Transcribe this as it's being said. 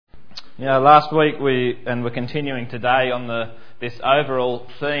You know, last week we're continuing today on this overall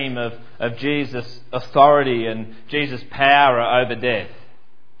theme of Jesus' authority and Jesus' power over death.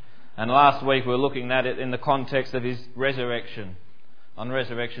 And last week we were looking at it in the context of his resurrection, on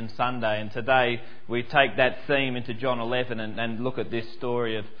Resurrection Sunday. And today we take that theme into John 11 and look at this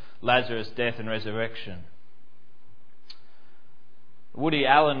story of Lazarus' death and resurrection. Woody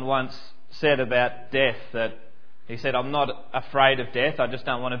Allen once said about death that he said, "I'm not afraid of death, I just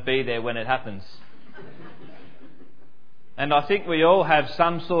don't want to be there when it happens." And I think we all have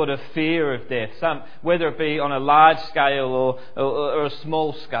some sort of fear of death, whether it be on a large scale or a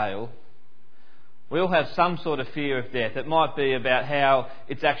small scale. We all have some sort of fear of death. It might be about how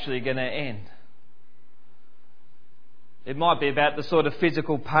it's actually going to end. It might be about the sort of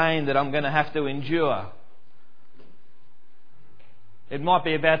physical pain that I'm going to have to endure. It might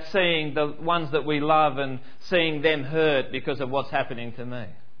be about seeing the ones that we love and seeing them hurt because of what's happening to me.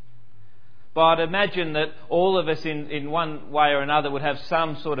 But I'd imagine that all of us in one way or another would have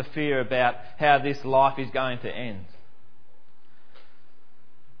some sort of fear about how this life is going to end.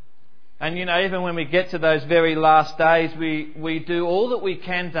 And you know, even when we get to those very last days, we do all that we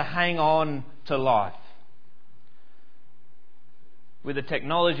can to hang on to life. With the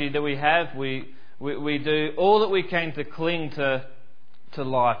technology that we have, we do all that we can to cling to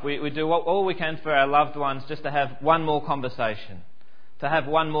life. We do all we can for our loved ones just to have one more conversation, to have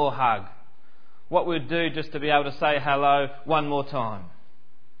one more hug. What we'd do just to be able to say hello one more time.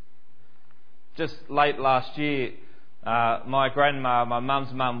 Just late last year, my grandma, my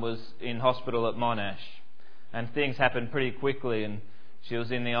mum's mum, was in hospital at Monash, and things happened pretty quickly, and she was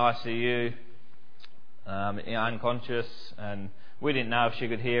in the ICU, unconscious, and we didn't know if she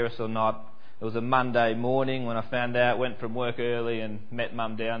could hear us or not. It was a Monday morning when I found out. Went from work early and met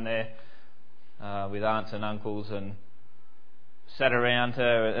Mum down there with aunts and uncles and sat around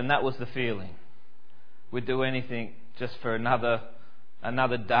her, and that was the feeling. We'd do anything just for another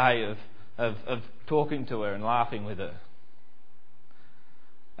day of talking to her and laughing with her.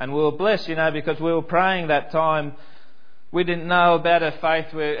 And we were blessed, you know, because we were praying that time. We didn't know about her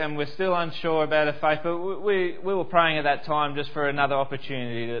faith, and we're still unsure about her faith, but we were praying at that time just for another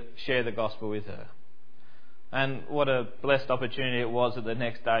opportunity to share the gospel with her. And what a blessed opportunity it was that the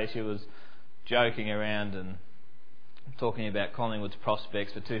next day she was joking around and talking about Collingwood's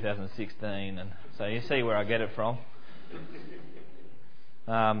prospects for 2016. And so you see where I get it from.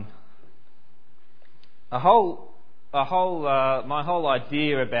 My whole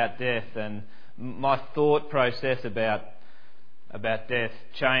idea about death and my thought process about death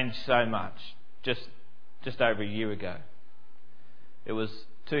changed so much just over a year ago. It was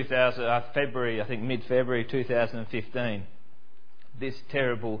February, I think mid-February 2015. This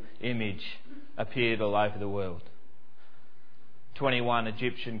terrible image appeared all over the world. 21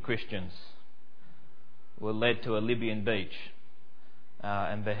 Egyptian Christians were led to a Libyan beach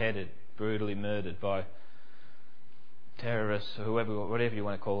and beheaded, brutally murdered by terrorists or whatever you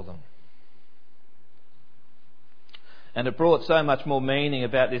want to call them. And it brought so much more meaning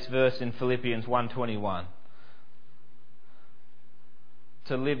about this verse in Philippians 1:21.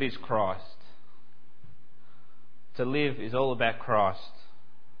 To live is Christ. To live is all about Christ.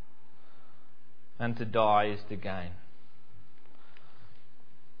 And to die is to gain.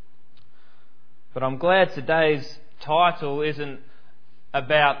 But I'm glad today's title isn't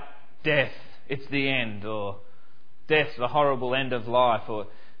about death, it's the end, or death, the horrible end of life,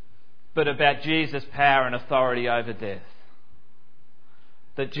 but about Jesus' power and authority over death.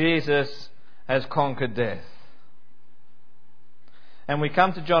 That Jesus has conquered death. And we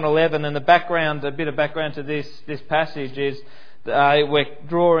come to John 11, and a bit of background to this passage is we're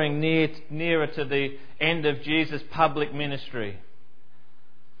drawing nearer to the end of Jesus' public ministry.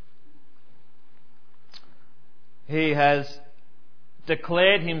 He has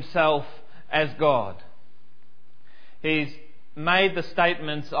declared himself as God. He's made the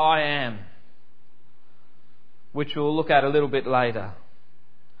statements, "I am," which we'll look at a little bit later.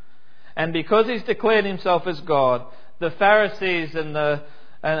 And because he's declared himself as God, the Pharisees and the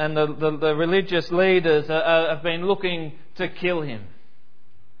religious leaders have been looking to kill him,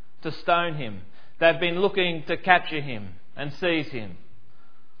 to stone him. They've been looking to capture him and seize him.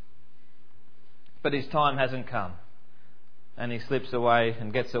 But his time hasn't come. And he slips away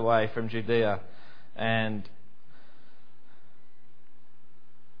and gets away from Judea and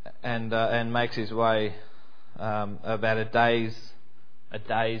makes his way about a day's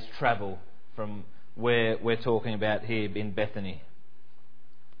travel from where we're talking about here in Bethany.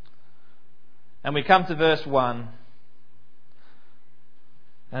 And we come to verse 1,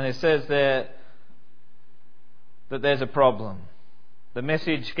 and it says there that there's a problem. The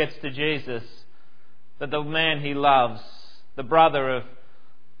message gets to Jesus that the man he loves, the brother of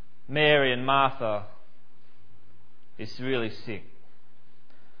Mary and Martha, is really sick.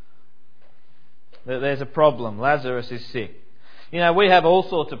 That there's a problem. Lazarus is sick. You know, we have all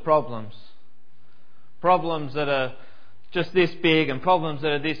sorts of problems. Problems that are just this big and problems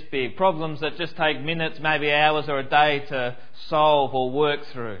that are this big. Problems that just take minutes, maybe hours or a day to solve or work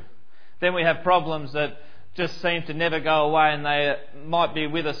through. Then we have problems that just seem to never go away and they might be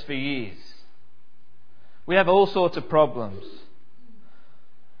with us for years. We have all sorts of problems.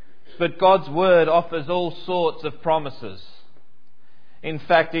 But God's Word offers all sorts of promises. In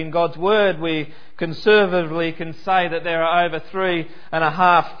fact, in God's Word we conservatively can say that there are over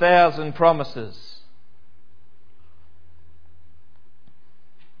 3,500 promises.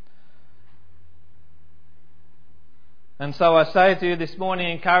 And so I say to you this morning,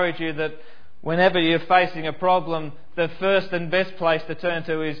 encourage you that whenever you're facing a problem, the first and best place to turn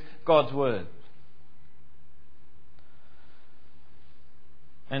to is God's Word.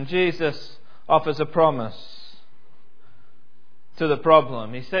 And Jesus offers a promise to the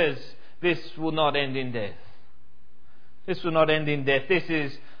problem. He says, this will not end in death. This will not end in death. This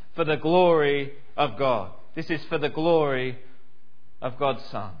is for the glory of God. This is for the glory of God's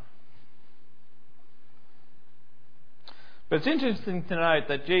Son. But it's interesting to note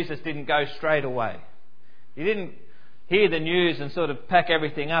that Jesus didn't go straight away. He didn't hear the news and sort of pack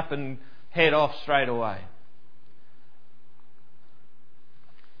everything up and head off straight away.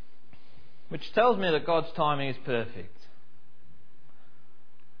 Which tells me that God's timing is perfect.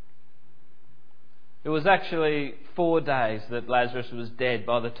 It was actually 4 days that Lazarus was dead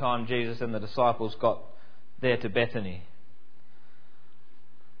by the time Jesus and the disciples got there to Bethany.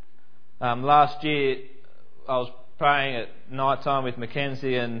 Last year I was praying at night time with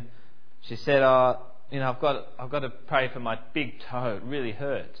Mackenzie, and she said, I've got to pray for my big toe. It really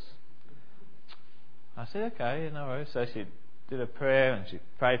hurts. I said, okay, no worries. So she did a prayer and she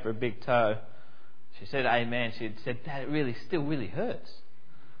prayed for a big toe. She said, amen. She said, Dad, it still really hurts.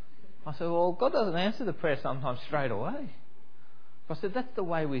 I said, well, God doesn't answer the prayer sometimes straight away. I said, that's the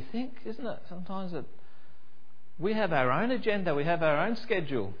way we think, isn't it? Sometimes we have our own agenda, we have our own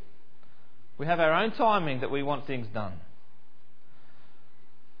schedule. We have our own timing that we want things done.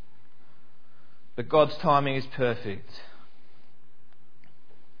 But God's timing is perfect.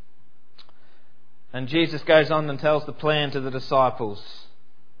 And Jesus goes on and tells the plan to the disciples.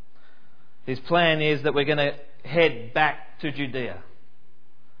 His plan is that we're going to head back to Judea.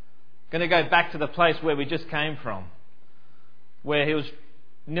 Going to go back to the place where we just came from. Where he was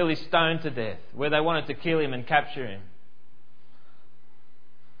nearly stoned to death. Where they wanted to kill him and capture him.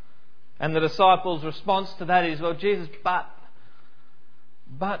 And the disciples' response to that is, well, Jesus,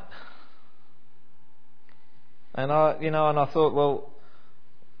 but. And I thought, well,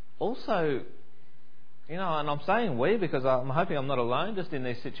 also, and I'm saying we because I'm hoping I'm not alone just in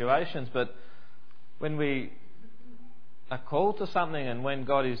these situations, but when we are called to something and when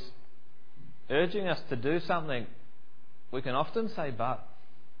God is urging us to do something, we can often say but.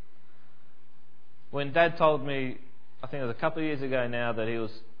 When Dad told me, I think it was a couple of years ago now, that he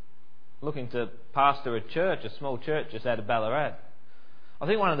was looking to pastor a church, a small church just out of Ballarat, I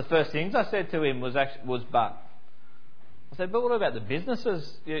think one of the first things I said to him was but. I said, but what about the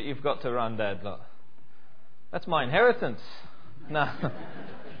businesses you've got to run, Dad? Like, that's my inheritance. No,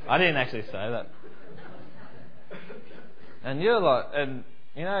 I didn't actually say that. And you're like,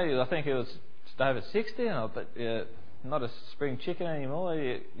 I think it was just over 60, but you're not a spring chicken anymore.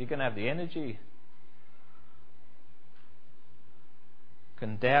 You're going to have the energy.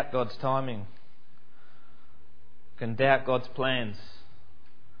 Can doubt God's timing. Can doubt God's plans.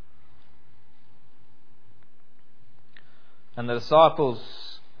 And the disciples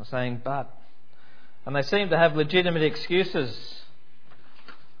are saying, but. And they seem to have legitimate excuses.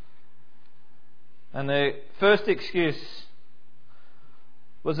 And the first excuse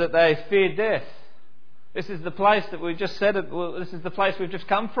was that they feared death. This is the place that we just said it. Well, this is the place we've just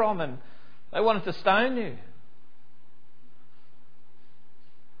come from, and they wanted to stone you.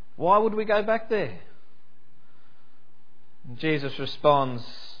 Why would we go back there? And Jesus responds,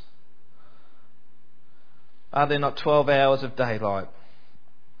 are there not 12 hours of daylight?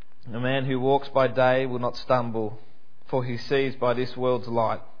 A man who walks by day will not stumble, for he sees by this world's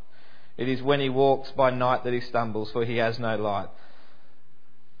light. It is when he walks by night that he stumbles, for he has no light.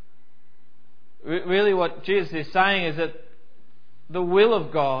 Really what Jesus is saying is that the will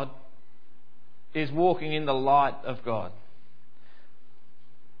of God is walking in the light of God.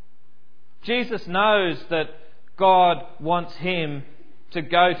 Jesus knows that God wants him to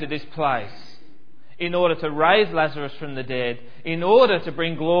go to this place. in order to raise Lazarus from the dead, in order to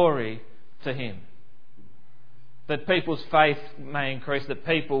bring glory to him. That people's faith may increase, that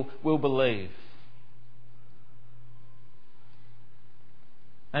people will believe.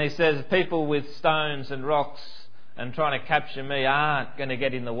 And he says, people with stones and rocks and trying to capture me aren't going to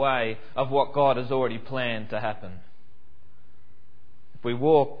get in the way of what God has already planned to happen. If we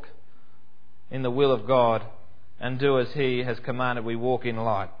walk in the will of God and do as He has commanded, we walk in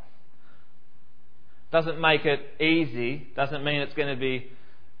light. Doesn't make it easy, doesn't mean it's going to be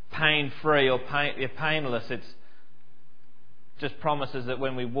pain-free or painless. It's just promises that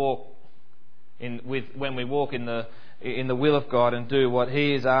when we walk in the will of God and do what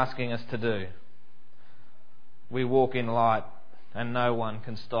He is asking us to do, we walk in light and no one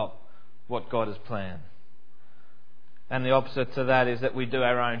can stop what God has planned. And the opposite to that is that we do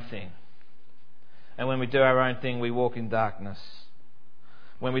our own thing. And when we do our own thing, we walk in darkness.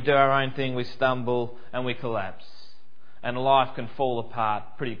 When we do our own thing, we stumble and we collapse. And life can fall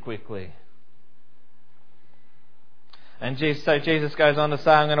apart pretty quickly. And so Jesus goes on to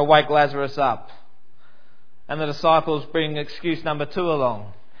say, I'm going to wake Lazarus up. And the disciples bring excuse number 2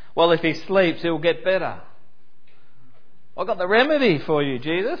 along. Well, if he sleeps, he'll get better. I've got the remedy for you,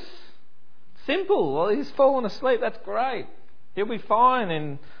 Jesus. Simple. Well, he's fallen asleep. That's great. He'll be fine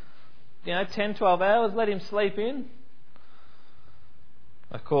in 10, 12 hours. Let him sleep in.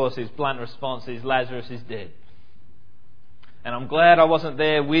 Of course, his blunt response is, Lazarus is dead. And I'm glad I wasn't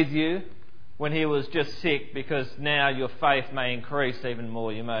there with you when he was just sick, because now your faith may increase even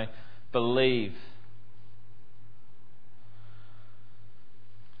more. You may believe.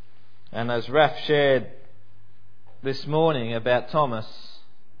 And as Raph shared this morning about Thomas,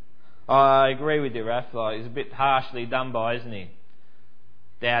 I agree with you, Raph. He's a bit harshly done by, isn't he?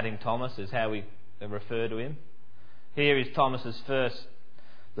 Doubting Thomas is how we refer to him. Here is Thomas's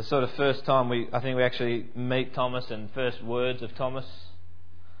the first time I think we actually meet Thomas and first words of Thomas.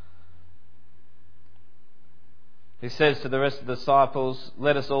 He says to the rest of the disciples,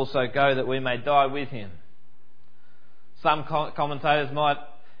 let us also go that we may die with him. Some commentators might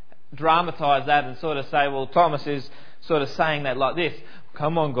dramatise that and sort of say, well, Thomas is sort of saying that like this: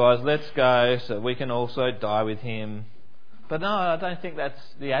 come on guys, let's go so we can also die with him. But no, I don't think that's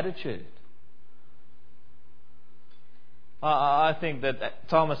the attitude. I think that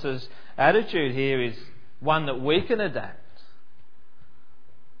Thomas's attitude here is one that we can adapt.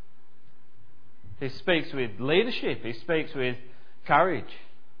 He speaks with leadership. He speaks with courage.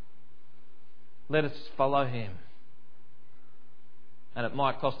 Let us follow him. And it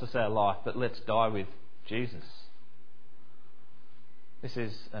might cost us our life, but let's die with Jesus. This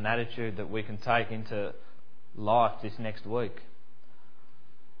is an attitude that we can take into life this next week.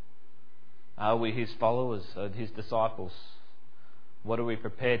 Are we his followers, or his disciples? What are we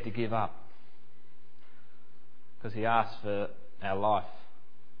prepared to give up? Because he asks for our life,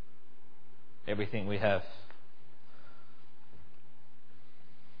 everything we have.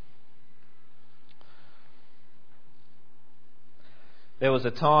 There was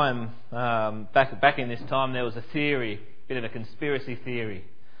a time, back in this time, there was a theory, a bit of a conspiracy theory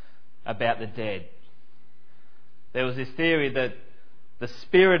about the dead. There was this theory that the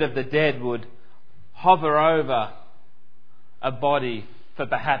spirit of the dead would hover over a body for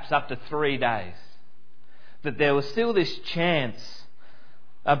perhaps up to 3 days. That there was still this chance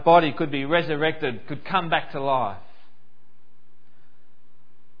a body could be resurrected, could come back to life.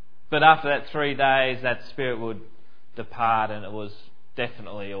 But after that 3 days, that spirit would depart and it was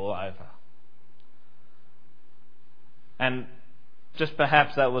definitely all over. And just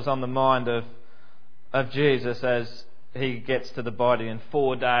perhaps that was on the mind of Jesus as he gets to the body, and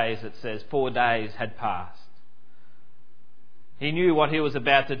 4 days, it says, 4 days had passed. He knew what he was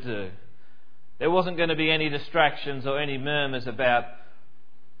about to do. There wasn't going to be any distractions or any murmurs about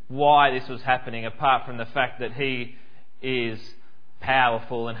why this was happening, apart from the fact that he is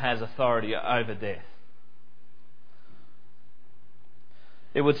powerful and has authority over death.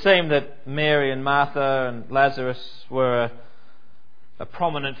 It would seem that Mary and Martha and Lazarus were a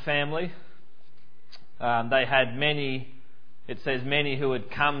prominent family. They had many who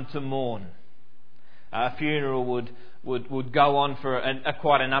had come to mourn. A funeral would go on for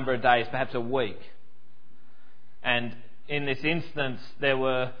quite a number of days, perhaps a week. And in this instance, there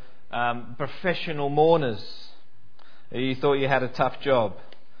were professional mourners. You thought you had a tough job.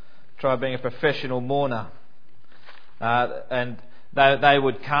 Try being a professional mourner. And they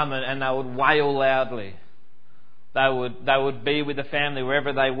would come and they would wail loudly. They would be with the family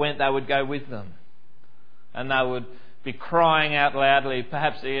wherever they went. They would go with them, and they would be crying out loudly.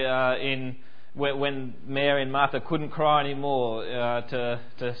 Perhaps when Mary and Martha couldn't cry anymore,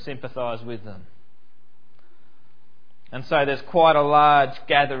 to sympathise with them. And so there's quite a large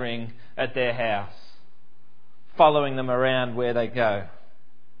gathering at their house, following them around where they go.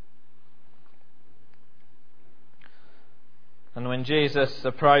 And when Jesus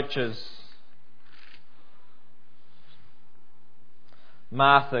approaches,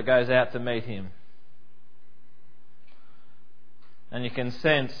 Martha goes out to meet him. And you can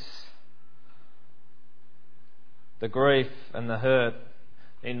sense the grief and the hurt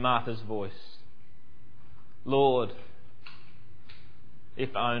in Martha's voice. Lord,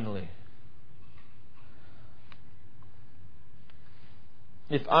 if only.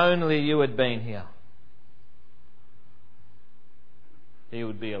 If only you had been here, he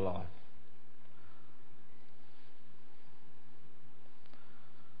would be alive.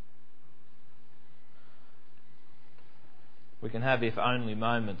 We can have if only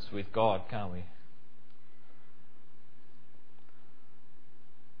moments with God, can't we?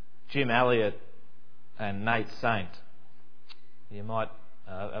 Jim Elliot and Nate Saint, you might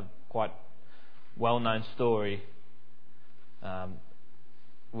a quite well-known story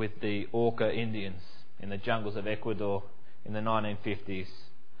with the Auca Indians in the jungles of Ecuador in the 1950s.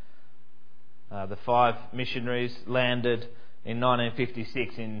 The 5 missionaries landed in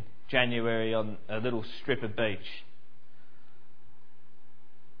 1956 in January on a little strip of beach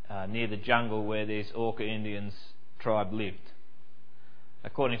near the jungle where this Auca Indians tribe lived.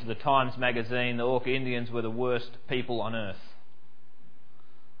 According to the Times magazine, the Auca Indians were the worst people on earth.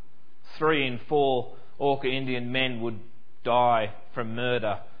 3 in 4 Auca Indian men would die from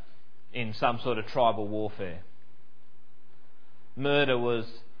murder in some sort of tribal warfare. Murder was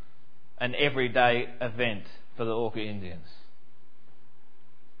an everyday event for the Auca Indians.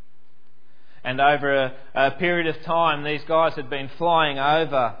 And over a period of time, these guys had been flying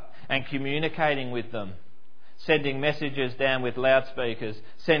over and communicating with them, sending messages down with loudspeakers,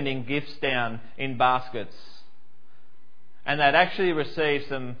 sending gifts down in baskets. And they'd actually received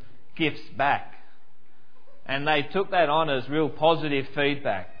some gifts back. And they took that on as real positive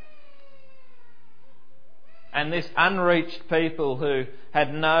feedback. And this unreached people who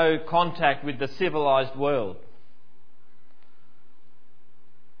had no contact with the civilised world,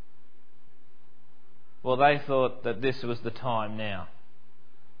 well, they thought that this was the time now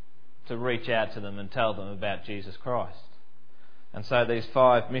to reach out to them and tell them about Jesus Christ. And so these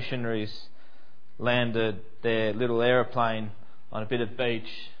 5 missionaries landed their little aeroplane on a bit of beach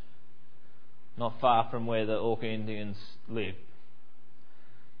not far from where the Auca Indians lived.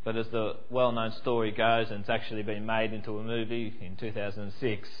 But as the well-known story goes, and it's actually been made into a movie in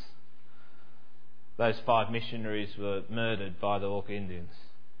 2006, those 5 missionaries were murdered by the Auca Indians.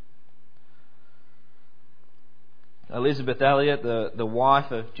 Elizabeth Elliot, the wife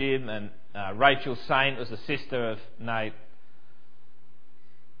of Jim, and Rachel Saint was the sister of Nate,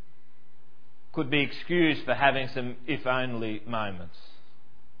 could be excused for having some if-only moments.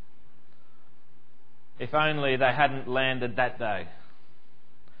 If only they hadn't landed that day.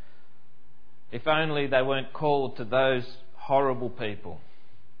 If only they weren't called to those horrible people.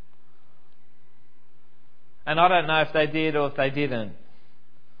 And I don't know if they did or if they didn't.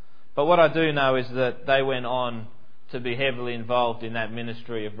 But what I do know is that they went on to be heavily involved in that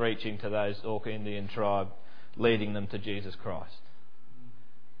ministry of reaching to those Auca Indian tribe, leading them to Jesus Christ.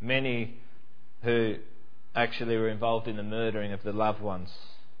 Many who actually were involved in the murdering of the loved ones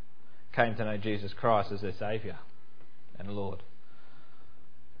came to know Jesus Christ as their Saviour and Lord.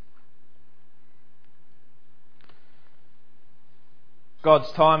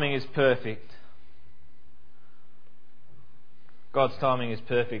 God's timing is perfect. God's timing is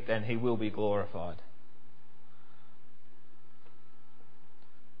perfect, and He will be glorified.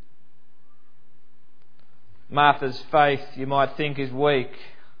 Martha's faith, you might think, is weak,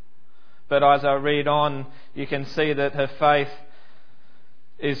 but as I read on, you can see that her faith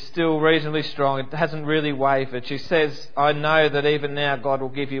is still reasonably strong. It hasn't really wavered. She says, I know that even now God will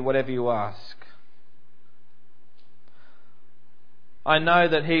give you whatever you ask. I know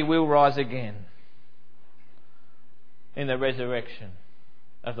that He will rise again in the resurrection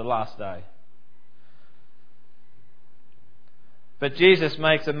of the last day. But Jesus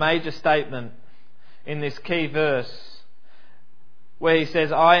makes a major statement in this key verse where He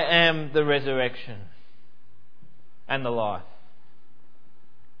says, I am the resurrection and the life.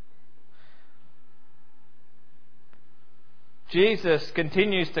 Jesus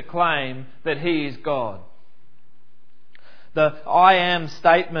continues to claim that He is God. The I am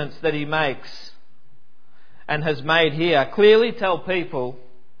statements that He makes and has made here clearly tell people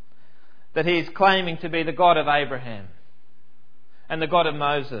that He is claiming to be the God of Abraham and the God of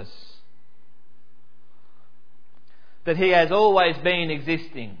Moses. That He has always been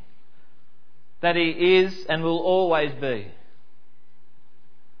existing that He is and will always be.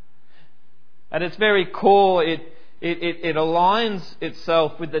 At its very core, it aligns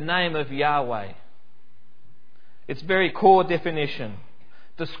itself with the name of Yahweh. Its very core definition,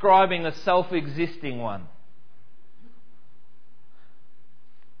 describing a self-existing one.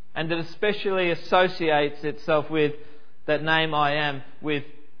 And it especially associates itself with that name I Am, with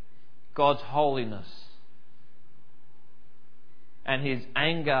God's holiness and His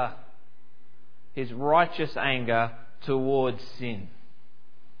anger, His righteous anger towards sin.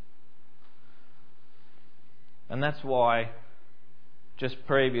 And that's why just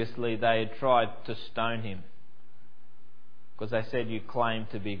previously they had tried to stone Him, because they said, you claim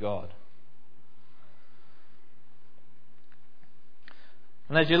to be God.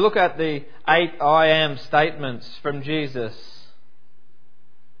 And as you look at the 8 I Am statements from Jesus,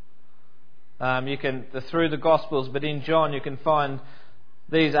 you can, through the Gospels, but in John you can find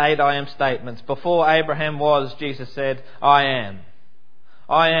these 8 I Am statements. Before Abraham was, Jesus said, I am.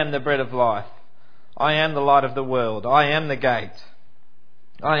 I am the bread of life. I am the light of the world. I am the gate.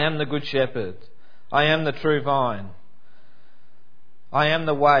 I am the good shepherd. I am the true vine. I am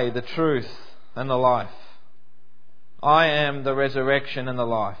the way, the truth, and the life. I am the resurrection and the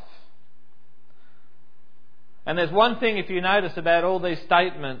life. And there's one thing, if you notice, about all these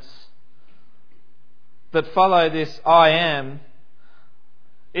statements that follow this I am,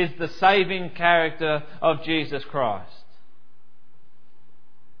 is the saving character of Jesus Christ.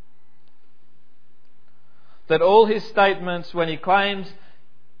 That all His statements, when He claims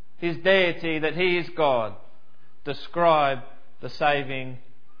His deity, that He is God, describe the saving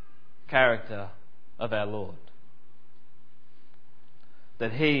character of our Lord.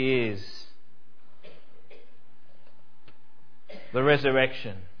 That He is the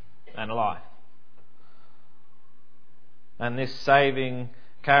resurrection and life. And this saving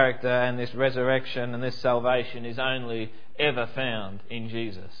character and this resurrection and this salvation is only ever found in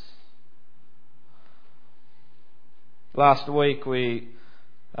Jesus. Last week we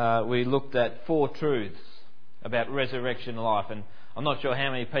looked at 4 truths about resurrection life, and I'm not sure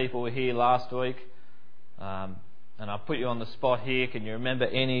how many people were here last week, and I'll put you on the spot here. Can you remember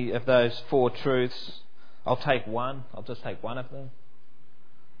any of those 4 truths? I'll take one. I'll just take one of them.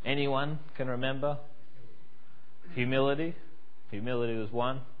 Anyone can remember? Humility. Humility was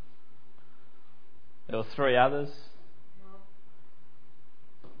one. There were 3 others.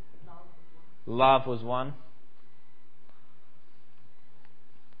 Love was one.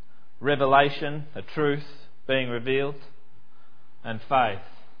 Revelation, a truth being revealed, and faith.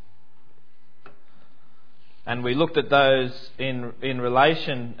 And we looked at those in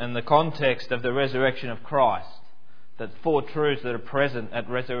relation and the context of the resurrection of Christ. That 4 truths that are present at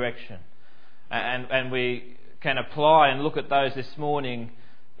resurrection. And we can apply and look at those this morning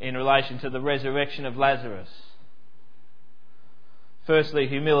in relation to the resurrection of Lazarus. Firstly,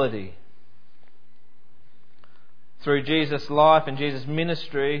 humility. Through Jesus' life and Jesus'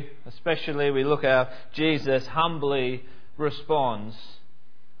 ministry, especially, we look how Jesus humbly responds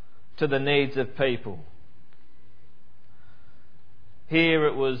to the needs of people. Here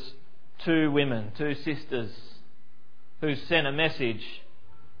it was 2 women, 2 sisters, who sent a message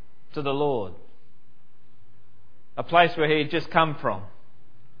to the Lord. A place where He had just come from.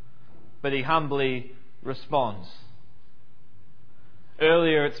 But He humbly responds.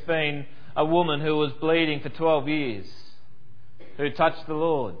 Earlier it's been a woman who was bleeding for 12 years, who touched the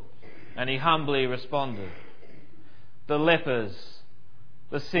Lord, and He humbly responded. The lepers,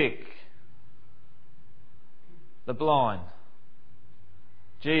 the sick, the blind.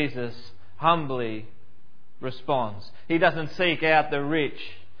 Jesus humbly responds. He doesn't seek out the rich.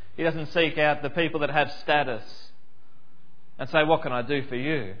 He doesn't seek out the people that have status and say, what can I do for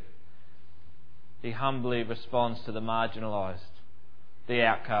you? He humbly responds to the marginalised, the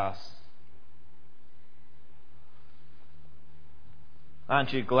outcasts.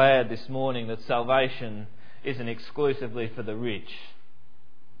 Aren't you glad this morning that salvation isn't exclusively for the rich,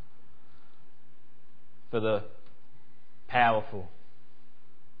 for the powerful,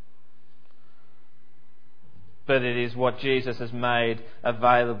 but it is what Jesus has made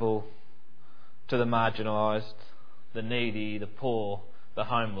available to the marginalised, the needy, the poor, the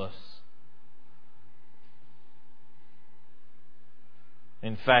homeless.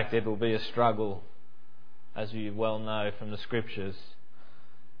 In fact, it will be a struggle, as you well know from the Scriptures,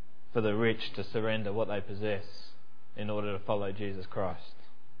 for the rich to surrender what they possess in order to follow Jesus Christ.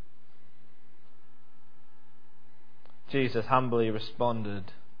 Jesus humbly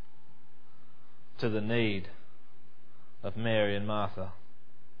responded to the need of Mary and Martha.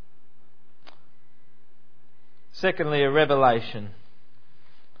 Secondly, a revelation.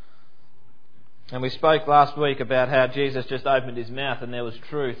 And we spoke last week about how Jesus just opened his mouth and there was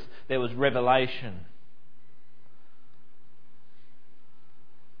truth, there was revelation.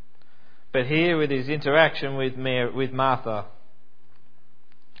 But here with his interaction with Martha,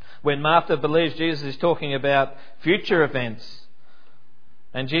 when Martha believes Jesus is talking about future events,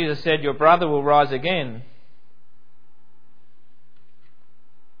 and Jesus said, "Your brother will rise again,"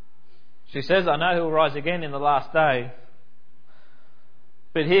 she says, "I know he will rise again in the last day."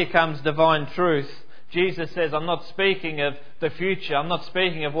 But here comes divine truth. Jesus says, "I'm not speaking of the future. I'm not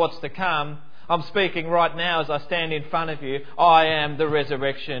speaking of what's to come. I'm speaking right now as I stand in front of you. I am the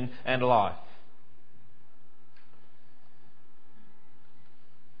resurrection and life."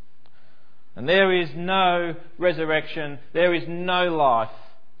 And there is no resurrection, there is no life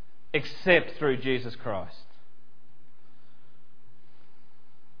except through Jesus Christ.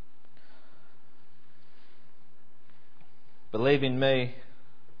 "Believe in me,"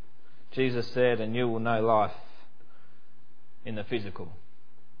 Jesus said, "and you will know life in the physical.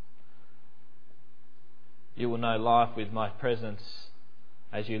 You will know life with my presence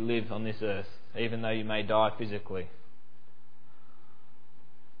as you live on this earth, even though you may die physically.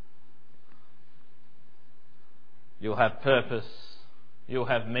 You'll have purpose, you'll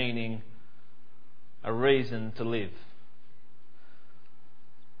have meaning, a reason to live.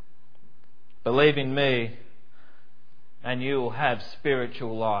 Believe in me and you will have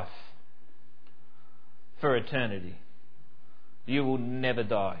spiritual life for eternity. You will never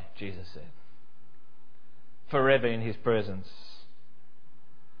die," Jesus said. Forever in his presence.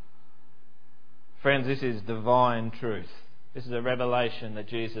 Friends, this is divine truth. This is a revelation that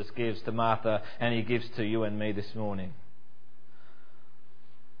Jesus gives to Martha and he gives to you and me this morning.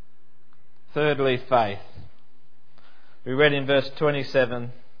 Thirdly, faith. We read in verse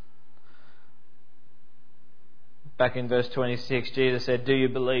 27. Back in verse 26, Jesus said, "Do you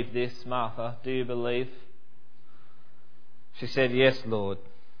believe this, Martha? Do you believe?" She said, "Yes, Lord.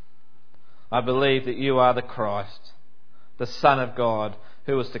 I believe that you are the Christ, the Son of God,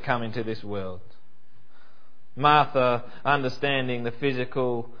 who was to come into this world." Martha, understanding the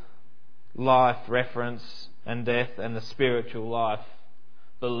physical life reference and death and the spiritual life,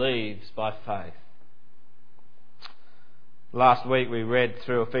 believes by faith. Last week we read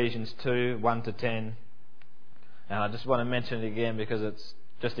through Ephesians 2, 1 to 10. And I just want to mention it again because it's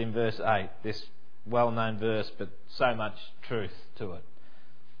just in verse 8, this well-known verse, but so much truth to it.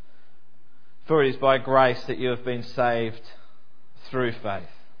 "For it is by grace that you have been saved through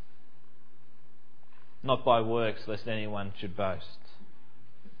faith, not by works, lest anyone should boast."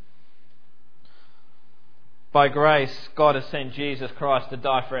 By grace, God has sent Jesus Christ to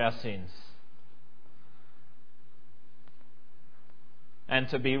die for our sins and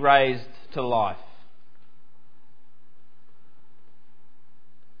to be raised to life,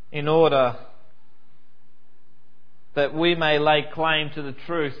 in order that we may lay claim to the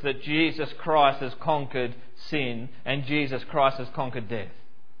truth that Jesus Christ has conquered sin and Jesus Christ has conquered death.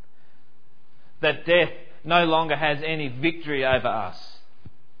 That death no longer has any victory over us.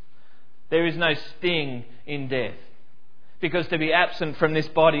 There is no sting in death, because to be absent from this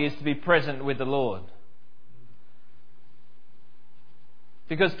body is to be present with the Lord.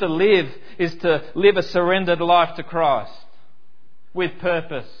 Because to live is to live a surrendered life to Christ with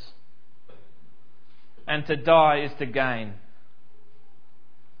purpose. And to die is to gain.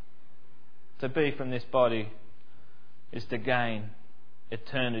 To be from this body is to gain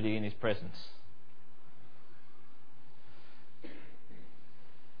eternity in his presence.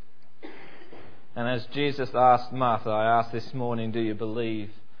 And as Jesus asked Martha, I ask this morning, do you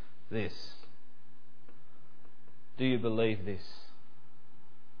believe this? Do you believe this?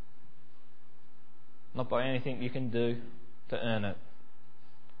 Not by anything you can do to earn it.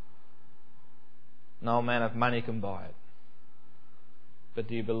 No amount of money can buy it. But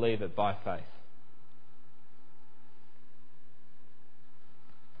do you believe it by faith?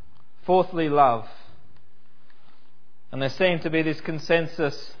 Fourthly, love. And there seems to be this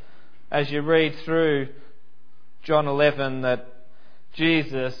consensus as you read through John 11 that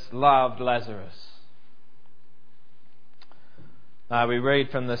Jesus loved Lazarus. We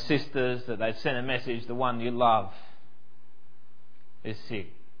read from the sisters that they sent a message, the one you love is sick.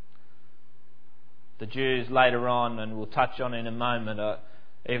 The Jews later on, and we'll touch on in a moment,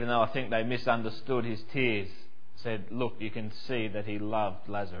 even though I think they misunderstood his tears, said, look, you can see that he loved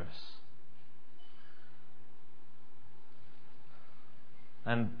Lazarus.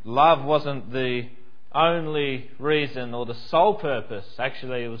 And love wasn't the only reason or the sole purpose.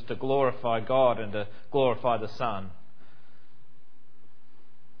 Actually, it was to glorify God and to glorify the Son.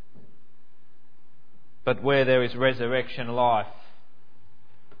 But where there is resurrection life,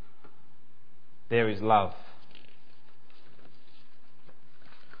 there is love.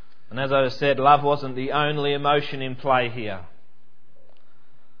 And as I said, love wasn't the only emotion in play here.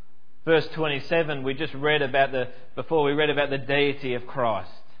 Verse 27, we just read about the deity of Christ,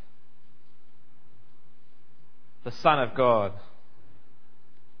 the Son of God.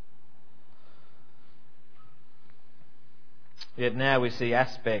 Yet now we see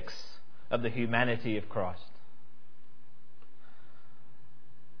aspects of the humanity of Christ.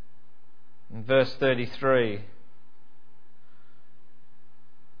 In verse 33,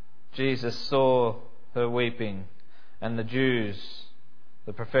 Jesus saw her weeping, and the Jews,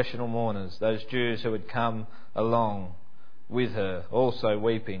 the professional mourners, those Jews who had come along with her, also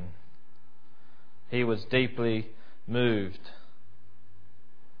weeping. He was deeply moved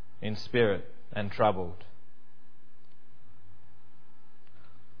in spirit and troubled.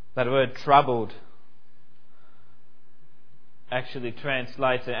 That word troubled actually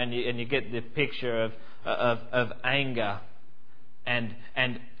translates it, and you get the picture of anger and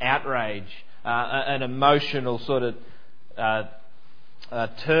outrage, an emotional sort of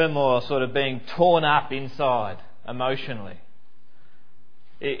turmoil, sort of being torn up inside emotionally.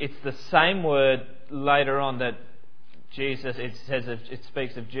 It's the same word later on that Jesus, it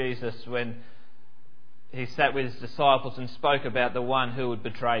speaks of Jesus when he sat with his disciples and spoke about the one who would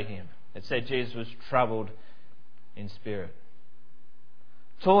betray him. It said Jesus was troubled in spirit,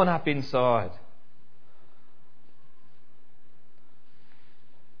 torn up inside.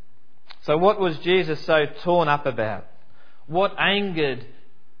 So what was Jesus so torn up about? What angered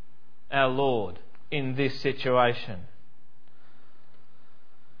our Lord in this situation?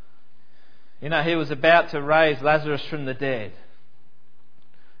 You know, he was about to raise Lazarus from the dead,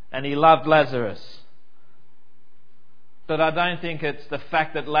 and he loved Lazarus. But I don't think it's the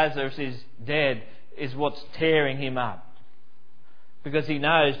fact that Lazarus is dead is what's tearing him up. Because he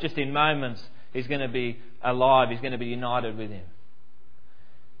knows just in moments he's going to be alive, he's going to be united with him.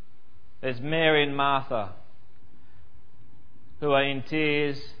 There's Mary and Martha who are in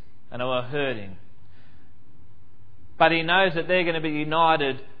tears and who are hurting. But he knows that they're going to be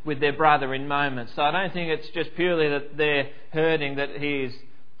united with their brother in moments. So I don't think it's just purely that they're hurting that he is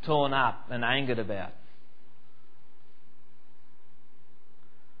torn up and angered about.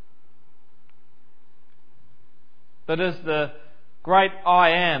 But as the great I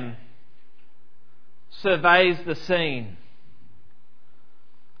Am surveys the scene,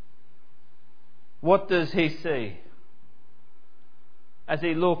 what does he see? As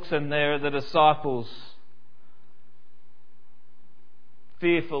he looks, and there are the disciples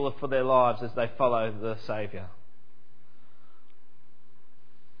fearful for their lives as they follow the Saviour.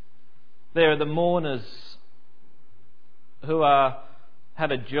 There are the mourners who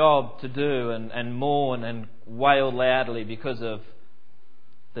have a job to do and mourn and wail loudly because of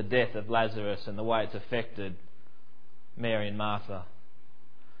the death of Lazarus and the way it's affected Mary and Martha.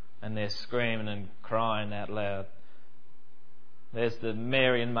 And they're screaming and crying out loud. There's the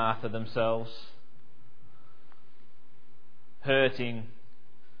Mary and Martha themselves, hurting,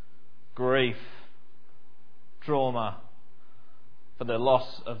 grief, trauma for the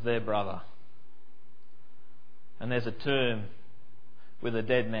loss of their brother. And there's a tomb with a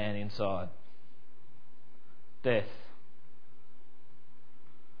dead man inside. Death.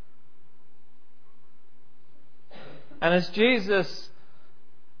 And as Jesus,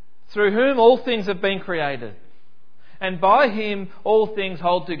 through whom all things have been created, and by him all things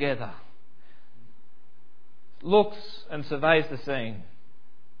hold together, looks and surveys the scene,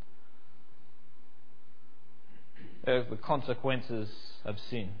 of the consequences of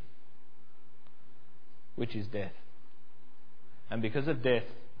sin, which is death. And because of death,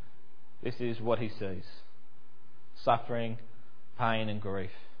 this is what he sees: suffering, pain and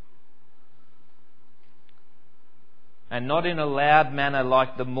grief. And not in a loud manner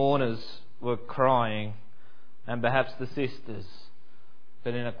like the mourners were crying, and perhaps the sisters,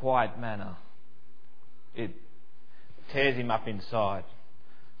 but in a quiet manner. It tears him up inside.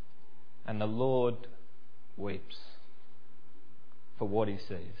 And the Lord weeps for what he sees.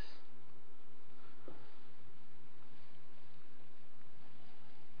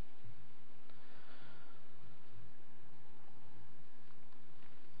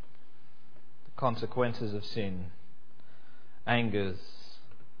 The consequences of sin angers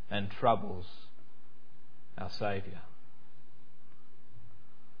and troubles our Saviour.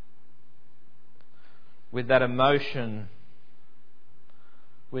 With that emotion,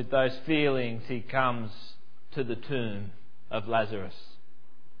 with those feelings, he comes to the tomb of Lazarus.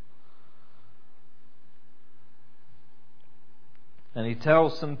 And he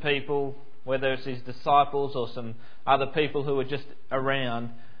tells some people, whether it's his disciples or some other people who are just around,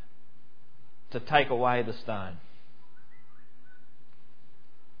 to take away the stone.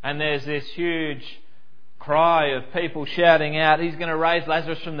 And there's this huge cry of people shouting out, he's going to raise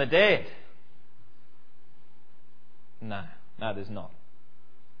Lazarus from the dead. No, there's not.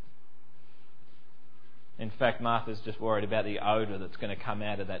 In fact, Martha's just worried about the odour that's going to come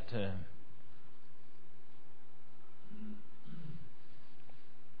out of that tomb.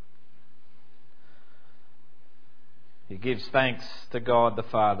 He gives thanks to God the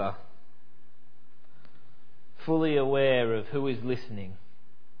Father, fully aware of who is listening.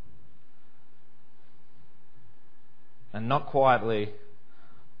 And not quietly,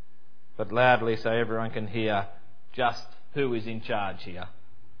 but loudly so everyone can hear just who is in charge here.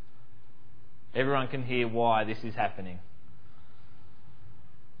 Everyone can hear why this is happening.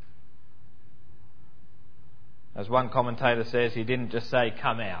 As one commentator says, he didn't just say,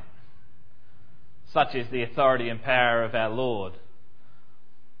 "Come out." Such is the authority and power of our Lord.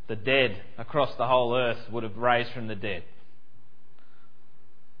 The dead across the whole earth would have raised from the dead.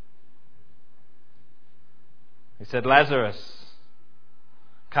 He said, "Lazarus,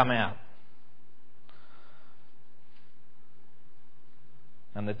 come out."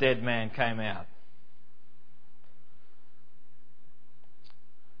 And the dead man came out.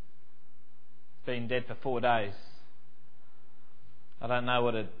 Been dead for 4 days. I don't know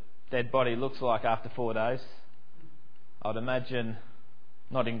what a dead body looks like after 4 days. I'd imagine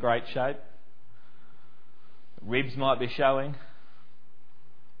not in great shape. Ribs might be showing.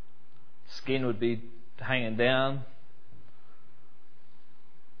 Skin would be hanging down.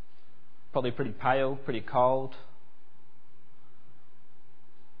 Probably pretty pale, pretty cold.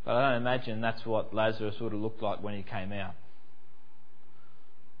 But I don't imagine that's what Lazarus would have looked like when he came out.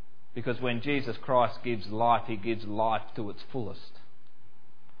 Because when Jesus Christ gives life, he gives life to its fullest.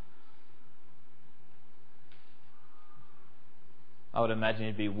 I would imagine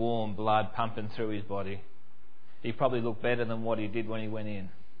he'd be warm blood pumping through his body. He probably looked better than what he did when he went in.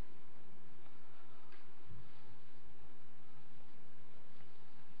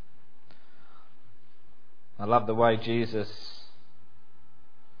 I love the way Jesus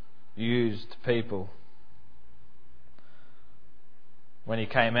used people. When he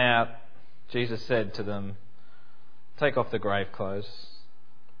came out, Jesus said to them, "Take off the grave clothes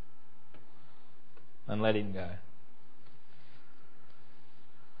and let him go."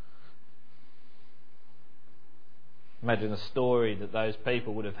 Imagine the story that those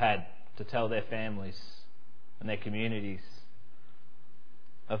people would have had to tell their families and their communities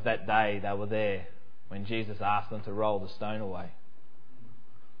of that day they were there when Jesus asked them to roll the stone away,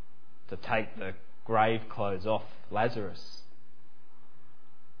 to take the grave clothes off Lazarus.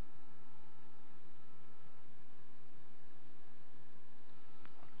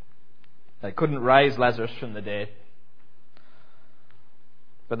 They couldn't raise Lazarus from the dead,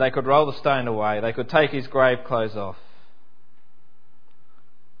 but they could roll the stone away. They could take his grave clothes off.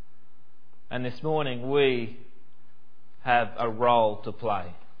 And this morning we have a role to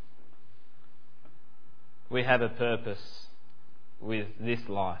play. We have a purpose with this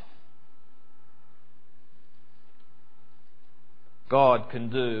life. God can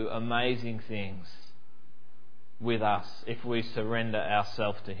do amazing things with us if we surrender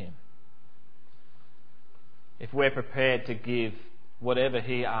ourselves to him. If we're prepared to give whatever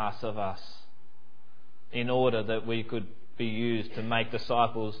he asks of us in order that we could be used to make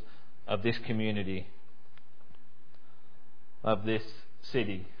disciples of this community, of this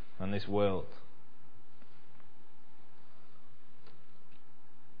city and this world.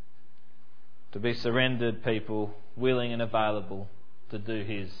 To be surrendered people, willing and available to do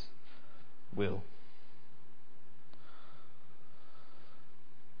his will.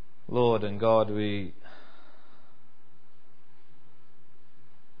 Lord and God,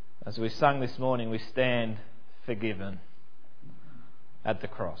 as we sung this morning, we stand forgiven at the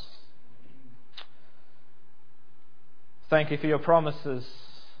cross. Thank you for your promises,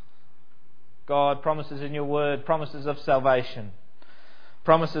 God, promises in your word, promises of salvation,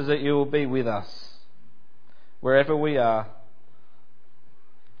 promises that you will be with us wherever we are.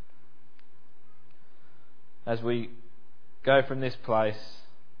 As we go from this place,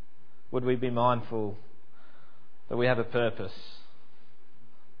 would we be mindful that we have a purpose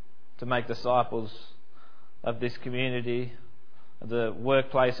to make disciples of this community, the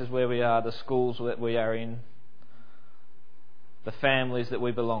workplaces where we are, the schools that we are in, the families that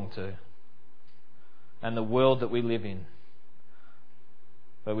we belong to, and the world that we live in.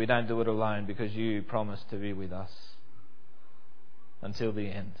 But we don't do it alone because you promise to be with us until the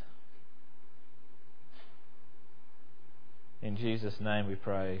end. In Jesus' name we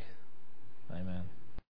pray. Amen.